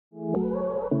Hey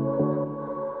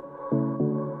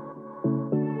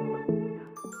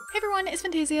everyone, it's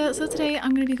Fantayzia. So today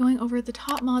I'm going to be going over the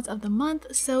top mods of the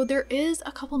month. So there is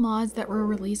a couple mods that were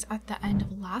released at the end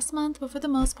of last month, but for the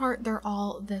most part, they're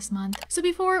all this month. So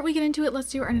before we get into it, let's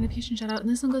do our notification shout out. And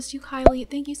this one goes to Kylie.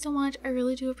 Thank you so much. I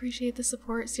really do appreciate the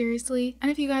support, seriously.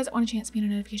 And if you guys want a chance to be in a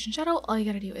notification shout out, all you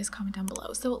gotta do is comment down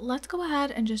below. So let's go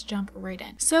ahead and just jump right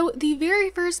in. So the very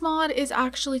first mod is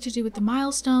actually to do with the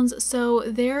milestones. So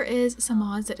there is some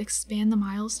mods that expand the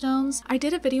milestones. I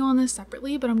did a video on this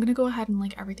separately, but I'm going to go ahead and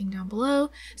link everything down below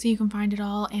so you can find it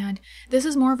all. And this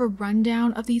is more of a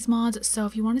rundown of these mods, so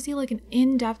if you want to see like an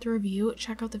in-depth review,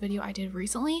 check out the video I did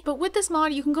recently. But with this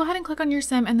mod, you can go ahead and click on your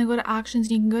sim and then go to actions,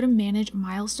 and you can go to manage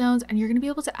milestones, and you're going to be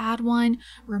able to add one,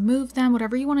 remove them,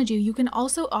 whatever you want to do. You can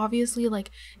also obviously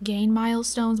like gain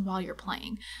milestones while you're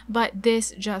playing, but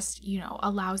this just, you know,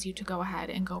 allows you to go ahead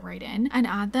and go right in and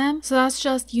add them. So that's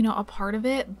just, you know, a part of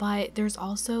it, but there's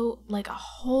also like a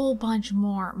whole bunch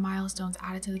more milestones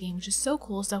added to the game, which is so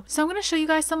cool. So I'm going to show you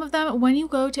guys some of them. When you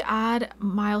go to add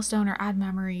milestone or add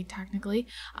memory, technically,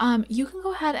 you can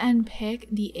go ahead and pick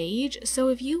the age. So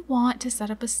if you want to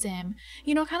set up a sim,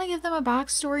 you know, kind of give them a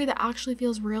backstory that actually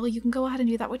feels real, you can go ahead and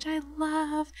do that, which I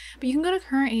love. But you can go to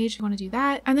current age if you want to do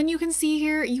that. And then you can see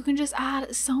here, you can just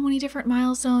add so many different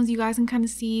milestones. You guys can kind of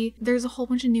see there's a whole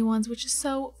bunch of new ones, which is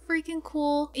so freaking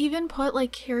cool. Even put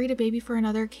like carried a baby for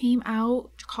another, came out,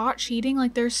 caught cheating.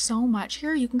 Like there's so much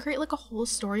here. You can create like a whole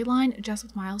storyline just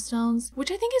with milestones,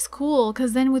 which I think is cool,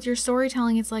 because then with your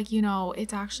storytelling, it's like, you know,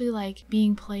 it's actually like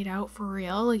being played out for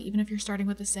real. Like even if you're starting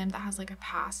with a sim that has like a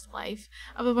past life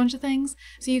of a bunch of things,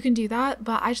 so you can do that.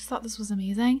 But I just thought this was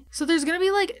amazing. So there's gonna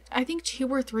be like, I think 2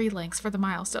 or 3 links for the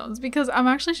milestones, because I'm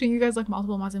actually showing you guys like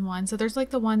multiple mods in one. So there's like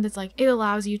the one that's like, it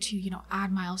allows you to, you know,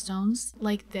 add milestones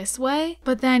like this way,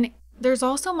 but then there's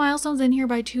also milestones in here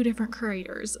by 2 different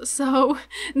creators. So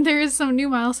there's some new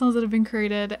milestones that have been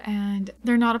created and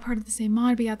they're not a part of the same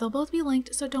mod, but yeah, they'll both be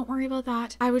linked, so don't worry about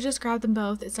that. I would just grab them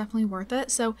both. It's definitely worth it.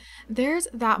 So there's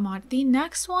that mod. The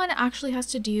next one actually has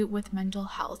to do with mental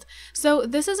health. So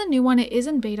this is a new one. It is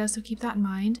in beta, so keep that in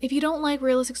mind. If you don't like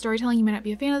realistic storytelling, you might not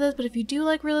be a fan of this, but if you do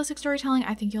like realistic storytelling,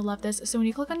 I think you'll love this. So when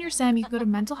you click on your sim, you can go to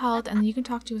mental health, and then you can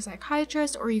talk to a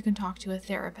psychiatrist or you can talk to a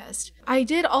therapist. I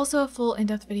did also a full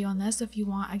in-depth video on this, so if you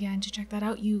want again to check that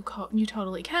out, you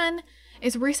totally can.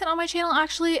 It's recent on my channel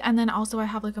actually, and then also I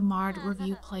have like a mod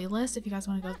review playlist if you guys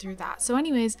want to go through that. So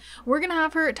anyways, we're gonna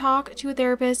have her talk to a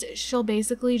therapist. She'll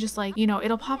basically just like, you know,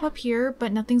 it'll pop up here,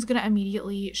 but nothing's gonna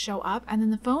immediately show up, and then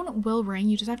the phone will ring.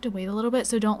 You just have to wait a little bit,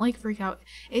 so don't like freak out.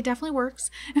 It definitely works,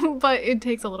 but it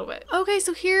takes a little bit. Okay,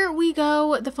 so here we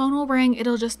go. The phone will ring.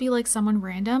 It'll just be like someone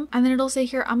random, and then it'll say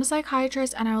here, I'm a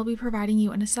psychiatrist and I will be providing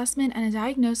you an assessment and a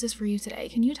diagnosis for you today.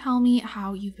 Can you tell me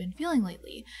how you've been feeling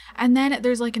lately? And then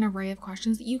there's like an array of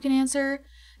questions that you can answer.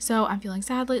 So I'm feeling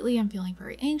sad lately. I'm feeling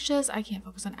very anxious. I can't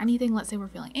focus on anything. Let's say we're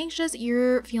feeling anxious.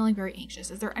 You're feeling very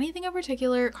anxious. Is there anything in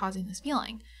particular causing this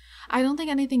feeling? I don't think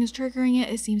anything is triggering it.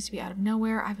 It seems to be out of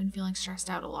nowhere. I've been feeling stressed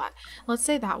out a lot. Let's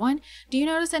say that one. Do you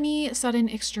notice any sudden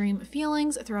extreme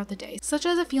feelings throughout the day, such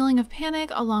as a feeling of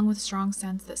panic along with a strong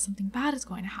sense that something bad is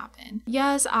going to happen?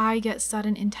 Yes, I get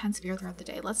sudden intense fear throughout the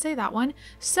day. Let's say that one.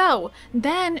 So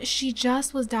then she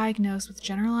just was diagnosed with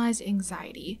generalized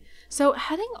anxiety. So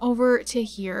heading over to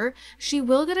here, she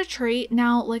will get a trait.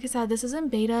 Now, like I said, this is in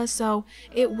beta, so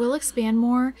it will expand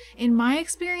more. In my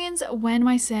experience, when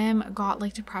my sim got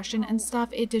like depression and stuff,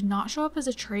 it did not show up as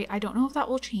a trait. I don't know if that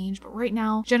will change, but right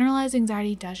now generalized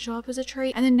anxiety does show up as a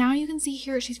trait. And then now you can see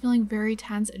here she's feeling very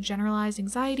tense. Generalized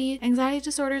anxiety. Anxiety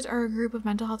disorders are a group of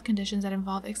mental health conditions that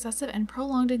involve excessive and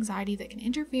prolonged anxiety that can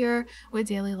interfere with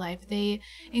daily life. They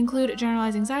include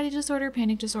generalized anxiety disorder,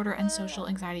 panic disorder, and social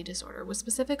anxiety disorder with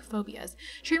specific phobias.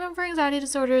 Treatment for anxiety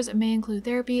disorders may include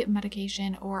therapy,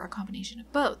 medication, or a combination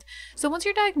of both. So once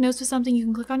you're diagnosed with something, you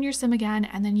can click on your sim again,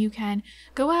 and then you can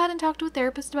go ahead and talk to a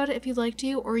therapist about it if you'd like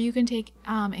to, or you can take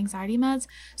anxiety meds.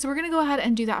 So we're going to go ahead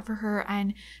and do that for her,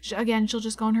 and again, she'll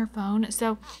just go on her phone.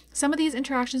 So some of these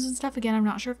interactions and stuff, again, I'm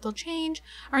not sure if they'll change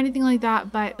or anything like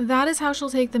that, but that is how she'll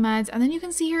take the meds. And then you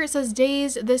can see here it says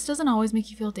dazed. This doesn't always make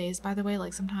you feel dazed, by the way.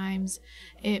 Like sometimes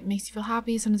it makes you feel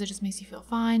happy, sometimes it just makes you feel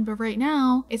fine, but right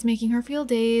now it's making her feel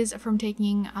dazed from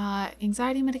taking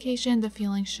anxiety medication. The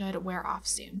feeling should wear off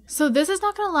soon. So this is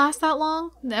not going to last that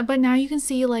long, but now you can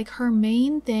see like her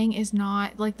main thing is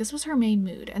not like, this was her main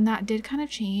mood, and that did kind of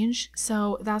change,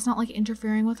 so that's not like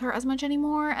interfering with her as much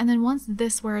anymore. And then once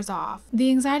this wears off,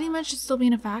 the anxiety meds should still be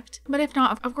in effect, but if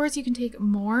not, of course you can take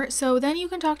more. So then you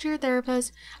can talk to your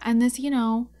therapist, and this, you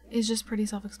know, is just pretty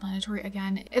self-explanatory.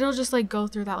 Again, it'll just like go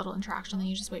through that little interaction, then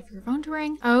you just wait for your phone to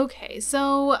ring. Okay,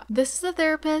 so this is the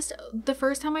therapist. The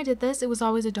first time I did this, it was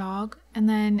always a dog, and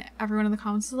then everyone in the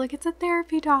comments was like, it's a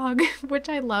therapy dog, which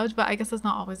I loved, but I guess it's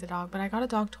not always a dog. But I got a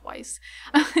dog twice.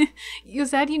 You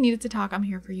said you needed to talk. I'm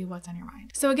here for you. What's on your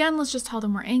mind? So again, let's just tell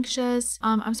them we're anxious.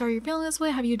 I'm sorry you're feeling this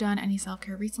way. Have you done any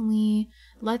self-care recently?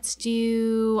 Let's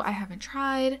do I haven't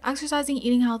tried. Exercising,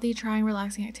 eating healthy, trying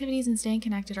relaxing activities, and staying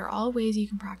connected are all ways you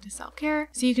can practice self-care.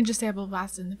 So you can just say I will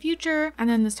blast in the future. And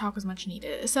then this talk was much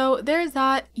needed. So there's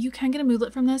that. You can get a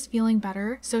moodlet from this, feeling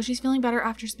better. So she's feeling better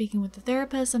after speaking with the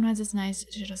therapist. Sometimes it's nice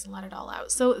to just let it all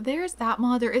out. So there's that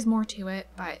mod. There is more to it,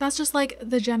 but that's just like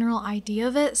the general idea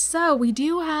of it. So we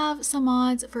do have some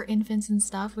mods for infants and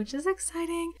stuff, which is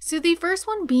exciting. So the first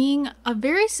one being a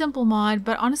very simple mod,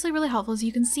 but honestly really helpful. As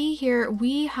you can see here,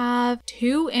 we have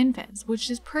 2 infants,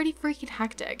 which is pretty freaking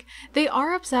hectic. They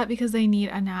are upset because they need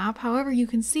a nap. However, you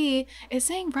can see it's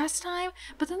saying rest time,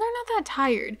 but then they're not that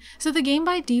tired. So the game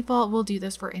by default will do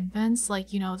this for infants.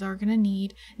 Like, you know, they're gonna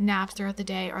need naps throughout the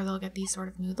day, or they'll get these sort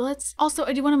of moodlets. Also,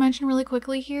 I do want to mention really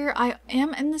quickly here, I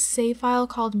am in the save file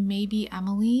called Maybe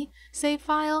Emily save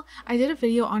file. I did a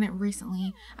video on it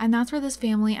recently, and that's where this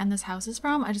family and this house is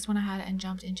from. I just went ahead and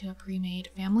jumped into a pre-made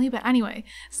family. But anyway,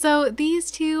 so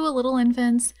these 2 little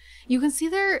infants, you can see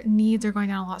their needs are going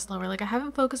down a lot slower. Like, I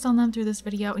haven't focused on them through this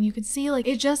video, and you can see like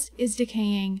it just is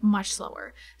decaying much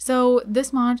slower. So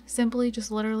this mod simply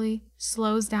just literally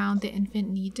slows down the infant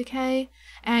need decay,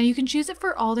 and you can choose it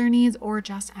for all their needs or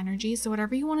just energy. So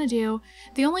whatever you want to do.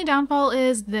 The only downfall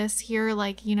is this here,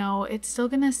 like, you know, it's still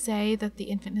gonna say that the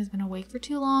infant has been awake for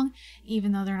too long,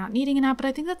 even though they're not needing a nap. But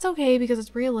I think that's okay because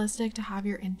it's realistic to have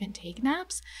your infant take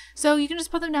naps. So you can just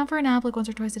put them down for a nap like once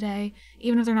or twice a day,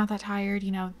 even if they're not that tired.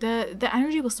 You know, the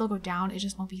energy will still go down, it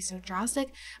just won't be so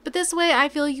drastic. But this way I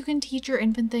feel you can teach your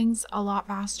infant things a lot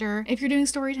faster. If you're doing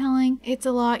storytelling, it's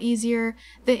a lot easier.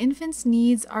 The infant's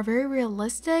needs are very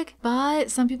realistic,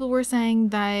 but some people were saying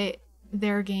that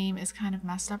their game is kind of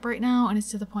messed up right now, and it's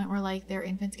to the point where like their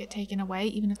infants get taken away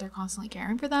even if they're constantly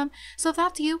caring for them. So if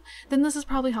that's you, then this is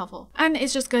probably helpful. And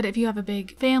it's just good if you have a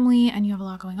big family and you have a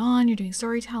lot going on, you're doing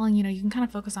storytelling, you know, you can kind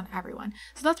of focus on everyone.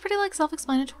 So that's pretty like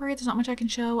self-explanatory. There's not much I can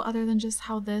show other than just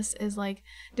how this is like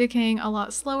decaying a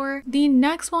lot slower. The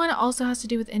next one also has to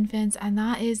do with infants, and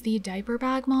that is the diaper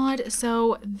bag mod.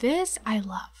 So this I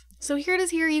love. So here it is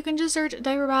here. You can just search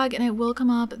diaper bag and it will come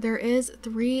up. There is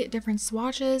 3 different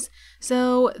swatches.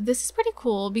 So this is pretty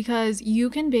cool because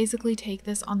you can basically take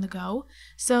this on the go.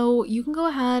 So you can go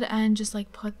ahead and just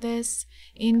like put this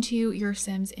into your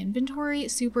Sims inventory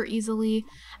super easily.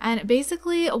 And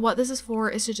basically what this is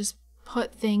for is to just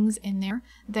put things in there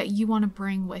that you want to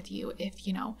bring with you. If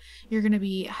you know you're gonna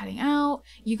be heading out,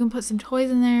 you can put some toys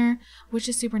in there, which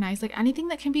is super nice. Like anything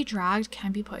that can be dragged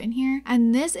can be put in here.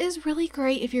 And this is really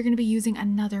great if you're gonna be using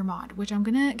another mod, which I'm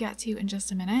gonna get to in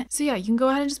just a minute. So yeah, you can go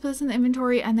ahead and just put this in the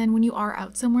inventory, and then when you are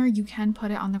out somewhere, you can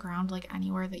put it on the ground like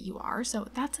anywhere that you are. So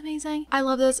that's amazing. I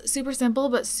love this. Super simple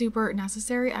but super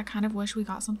necessary. I kind of wish we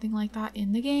got something like that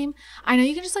in the game. I know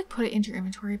you can just like put it into your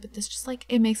inventory, but this just like,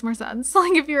 it makes more sense.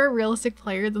 Like if you're a realistic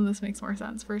player, then this makes more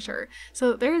sense for sure.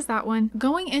 So there's that one.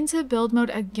 Going into build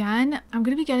mode again, I'm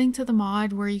going to be getting to the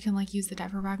mod where you can like use the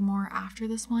diaper bag more after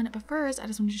this one, but first I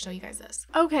just wanted to show you guys this.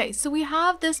 Okay, so we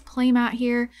have this playmat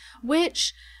here,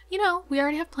 which, you know, we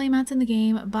already have playmats in the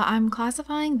game, but I'm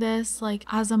classifying this like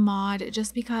as a mod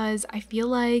just because I feel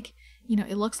like, you know,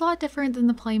 it looks a lot different than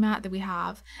the playmat that we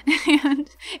have, and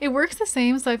it works the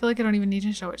same, so I feel like I don't even need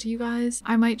to show it to you guys.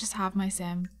 I might just have my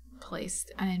sim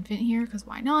placed an infant here because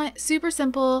why not? Super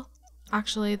simple.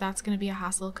 Actually, that's going to be a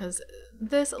hassle because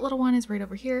this little one is right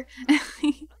over here.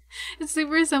 It's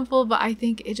super simple, but I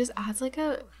think it just adds like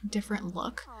a different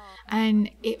look, and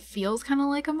it feels kind of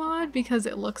like a mod because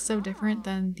it looks so different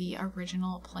than the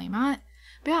original playmat.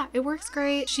 But yeah, it works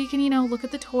great. She can, you know, look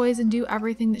at the toys and do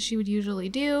everything that she would usually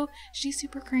do. She's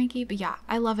super cranky, but yeah,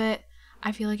 I love it.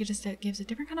 I feel like it just gives a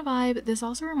different kind of vibe. This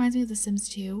also reminds me of The Sims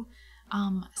 2.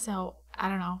 So I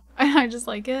don't know. I just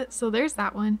like it. So there's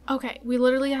that one. Okay, we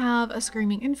literally have a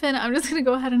screaming infant. I'm just gonna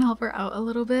go ahead and help her out a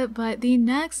little bit, but the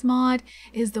next mod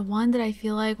is the one that I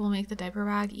feel like will make the diaper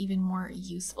bag even more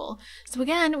useful. So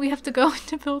again, we have to go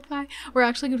into build by. We're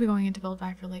actually gonna be going into build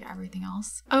by for like everything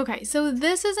else. Okay, so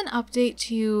this is an update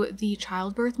to the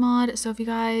childbirth mod. So if you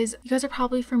guys are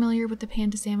probably familiar with the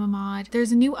Fantayzia mod.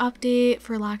 There's a new update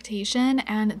for lactation,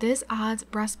 and this adds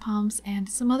breast pumps and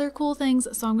some other cool things.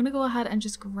 So I'm gonna go ahead and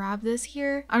just grab this this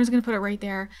here. I'm just gonna put it right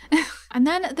there. And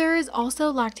then there is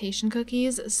also lactation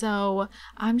cookies. So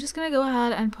I'm just gonna go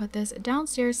ahead and put this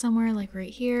downstairs somewhere, like right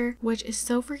here, which is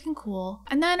so freaking cool.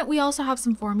 And then we also have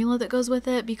some formula that goes with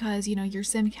it because, you know, your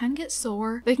sim can get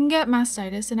sore. They can get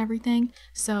mastitis and everything.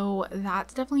 So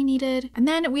that's definitely needed. And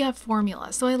then we have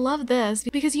formula. So I love this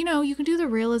because, you know, you can do the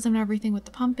realism and everything with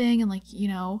the pumping and, like, you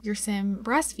know, your sim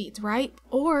breastfeeds, right?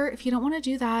 Or if you don't want to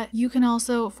do that, you can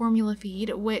also formula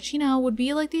feed, which, you know, would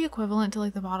be like the equivalent to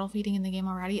like the bottle feeding in the game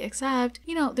already, except,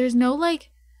 you know, there's no like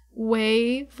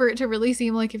way for it to really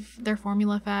seem like if they're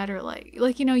formula fed or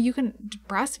like you know, you can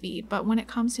breastfeed, but when it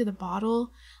comes to the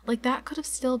bottle, like that could have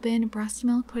still been breast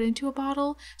milk put into a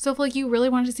bottle. So if like you really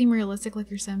wanted to seem realistic, like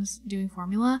your sim's doing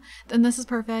formula, then this is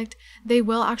perfect. They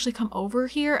will actually come over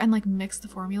here and like mix the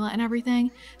formula and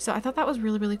everything. So I thought that was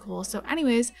really, really cool. So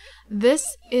anyways,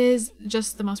 this is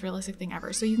just the most realistic thing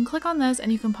ever. So you can click on this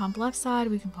and you can pump left side,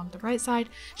 we can pump the right side.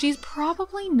 She's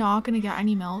probably not going to get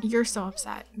any milk. You're so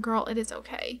upset. Girl, it is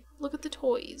okay. Look at the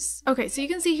toys. Okay, so you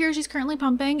can see here she's currently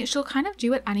pumping. She'll kind of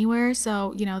do it anywhere.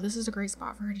 So, you know, this is a great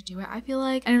spot for her to do it, I feel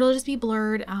like. And it'll just be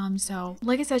blurred. So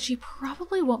like I said, she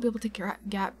probably won't be able to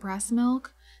get breast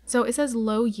milk. So it says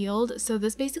low yield. So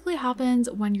this basically happens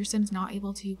when your sim's not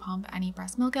able to pump any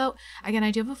breast milk out. Again, I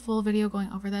do have a full video going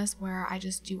over this where I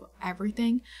just do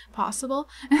everything possible.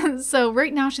 So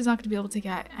right now she's not going to be able to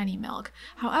get any milk.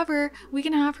 However, we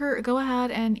can have her go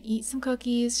ahead and eat some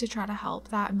cookies to try to help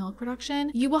that milk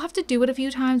production. You will have to do it a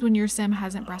few times when your sim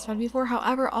hasn't breastfed before.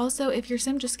 However, also if your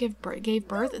sim just gave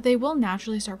birth, they will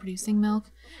naturally start producing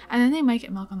milk. And then they might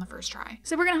get milk on the first try.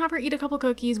 So we're going to have her eat a couple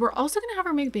cookies. We're also going to have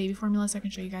her make baby formula so I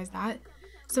can show you guys that.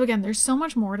 So again, there's so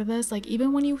much more to this. Like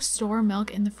even when you store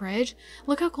milk in the fridge,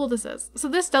 look how cool this is. So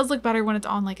this does look better when it's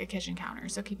on like a kitchen counter.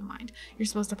 So keep in mind, you're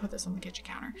supposed to put this on the kitchen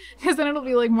counter because then it'll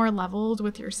be like more leveled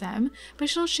with your sim, but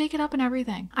she'll shake it up and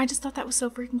everything. I just thought that was so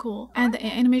freaking cool. And the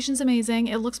animation's amazing.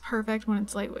 It looks perfect when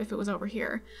it's like, if it was over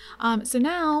here. So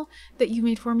now that you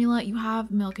made formula, you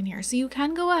have milk in here. So you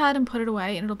can go ahead and put it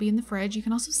away and it'll be in the fridge. You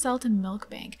can also sell it to milk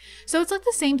bank. So it's like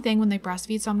the same thing when they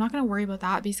breastfeed. So I'm not going to worry about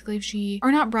that. Basically, if she,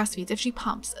 or not breastfeeds, if she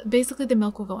pumps, basically the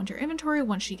milk will go into your inventory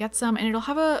once she gets some, and it'll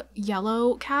have a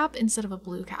yellow cap instead of a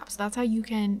blue cap. So that's how you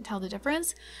can tell the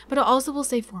difference, but it also will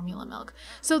say formula milk.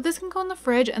 So this can go in the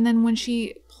fridge, and then when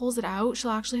she pulls it out,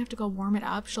 she'll actually have to go warm it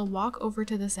up. She'll walk over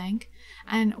to the sink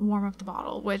and warm up the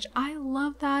bottle, which I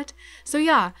love that. So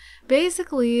yeah,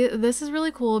 basically this is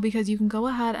really cool because you can go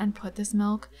ahead and put this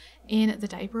milk in the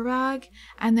diaper bag,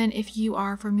 and then if you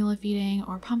are formula feeding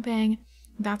or pumping,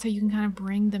 that's how you can kind of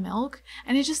bring the milk,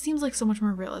 and it just seems like so much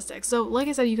more realistic. So like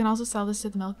I said, you can also sell this to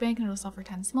the milk bank and it'll sell for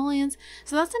 10 simoleons.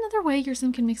 So that's another way your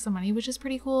sim can make some money, which is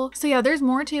pretty cool. So yeah, there's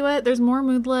more to it. There's more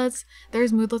moodlets.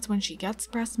 There's moodlets when she gets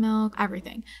breast milk,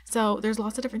 everything. So there's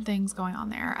lots of different things going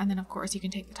on there. And then of course you can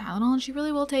take the Tylenol, and she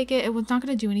really will take it. It was not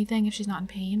going to do anything if she's not in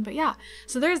pain, but yeah.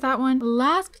 So there's that one.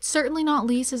 Last but certainly not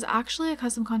least is actually a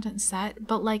custom content set,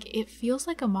 but like it feels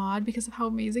like a mod because of how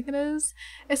amazing it is,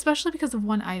 especially because of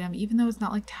one item, even though it's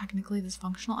not like technically this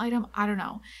functional item. I don't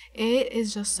know, it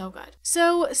is just so good.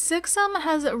 So Sixum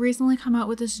has recently come out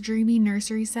with this dreamy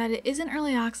nursery set. It isn't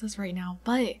early access right now,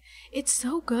 but it's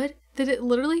so good that it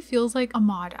literally feels like a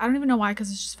mod. I don't even know why,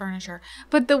 because it's just furniture,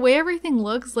 but the way everything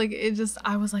looks, like it just,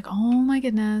 I was like, oh my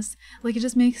goodness, like it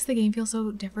just makes the game feel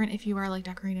so different if you are like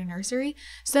decorating a nursery.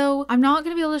 So I'm not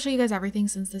gonna be able to show you guys everything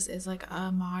since this is like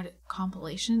a mod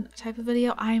compilation type of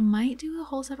video. I might do a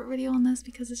whole separate video on this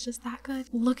because it's just that good.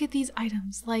 Look at these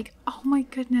items, like oh my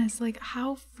goodness, like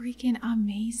how freaking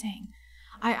amazing.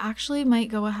 I actually might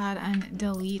go ahead and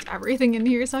delete everything in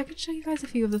here so I can show you guys a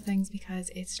few of the things because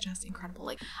it's just incredible.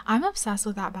 Like I'm obsessed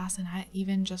with that bassinet,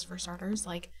 even just for starters.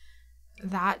 Like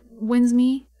that wins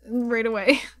me right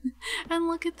away. And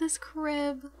look at this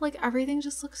crib. Like everything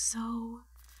just looks so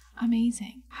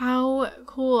amazing. How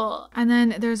cool. And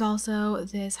then there's also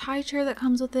this high chair that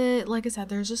comes with it. Like I said,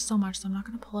 there's just so much, so I'm not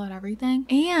going to pull out everything.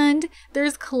 And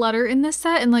there's clutter in this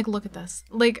set, and like look at this.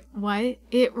 Like what?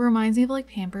 It reminds me of like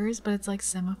Pampers, but it's like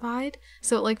simified,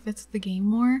 so it like fits the game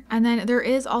more. And then there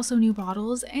is also new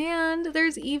bottles, and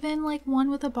there's even like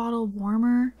one with a bottle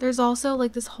warmer. There's also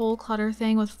like this whole clutter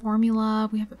thing with formula.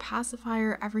 We have a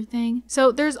pacifier, everything.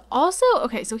 So there's also,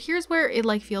 okay, so here's where it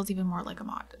like feels even more like a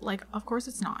mod. Like of course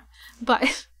it's not,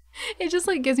 but it just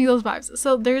like gives me those vibes.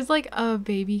 So there's like a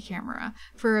baby camera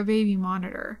for a baby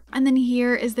monitor, and then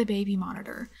here is the baby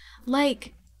monitor.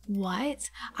 Like what?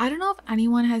 I don't know if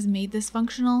anyone has made this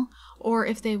functional or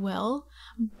if they will,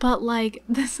 but like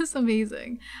this is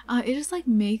amazing. It just like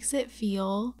makes it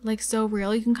feel like so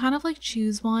real. You can kind of like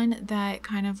choose one that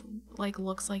kind of like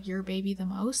looks like your baby the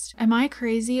most. Am I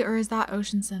crazy, or is that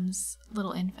Ocean Sims'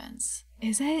 little infants?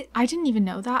 Is it? I didn't even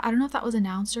know that. I don't know if that was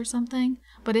announced or something,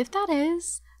 but if that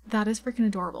is freaking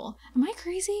adorable. Am I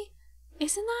crazy?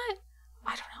 Isn't that?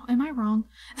 I don't know. Am I wrong?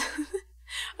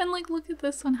 And like, look at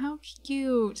this one. How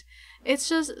cute. It's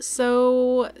just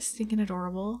so stinking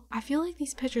adorable. I feel like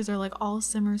these pictures are like all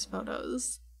Simmer's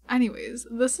photos. Anyways,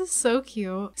 this is so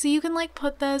cute. So you can like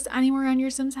put this anywhere on your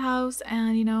Sims house,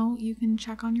 and you know, you can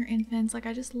check on your infants. Like,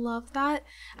 I just love that.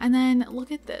 And then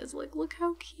look at this. Like, look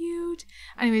how cute.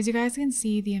 Anyways, you guys can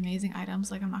see the amazing items.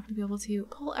 Like, I'm not going to be able to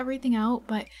pull everything out,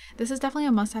 but this is definitely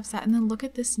a must-have set. And then look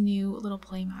at this new little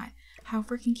playmat. How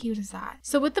freaking cute is that?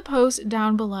 So with the post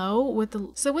down below, with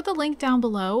the link down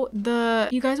below,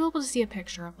 you guys will be able to see a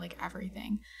picture of like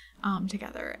everything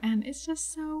together, and it's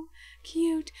just so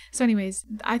cute. So anyways,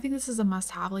 I think this is a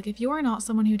must-have. Like, if you are not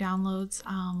someone who downloads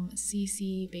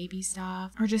CC baby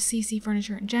stuff or just CC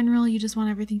furniture in general, you just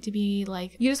want everything to be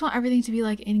like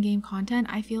in-game content,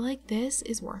 I feel like this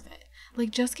is worth it. Like,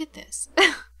 just get this.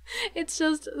 It's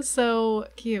just so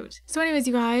cute. So anyways,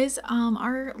 you guys,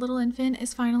 our little infant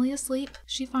is finally asleep.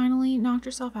 She finally knocked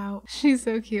herself out. She's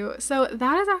so cute. So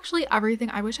that is actually everything.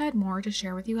 I wish I had more to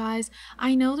share with you guys.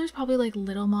 I know there's probably like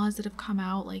little mods that have come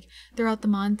out like throughout the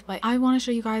month, but I want to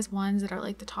show you guys ones that are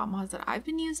like the top mods that I've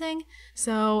been using.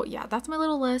 So yeah, that's my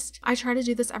little list. I try to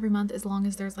do this every month as long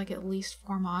as there's like at least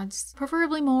 4 mods,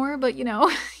 preferably more, but you know.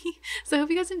 So I hope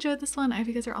you guys enjoyed this one. I hope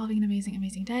you guys are all having an amazing,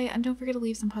 amazing day, and don't forget to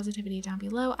leave some positivity down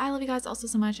below. I love you guys also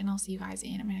so much, and I'll see you guys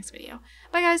in my next video.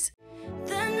 Bye guys!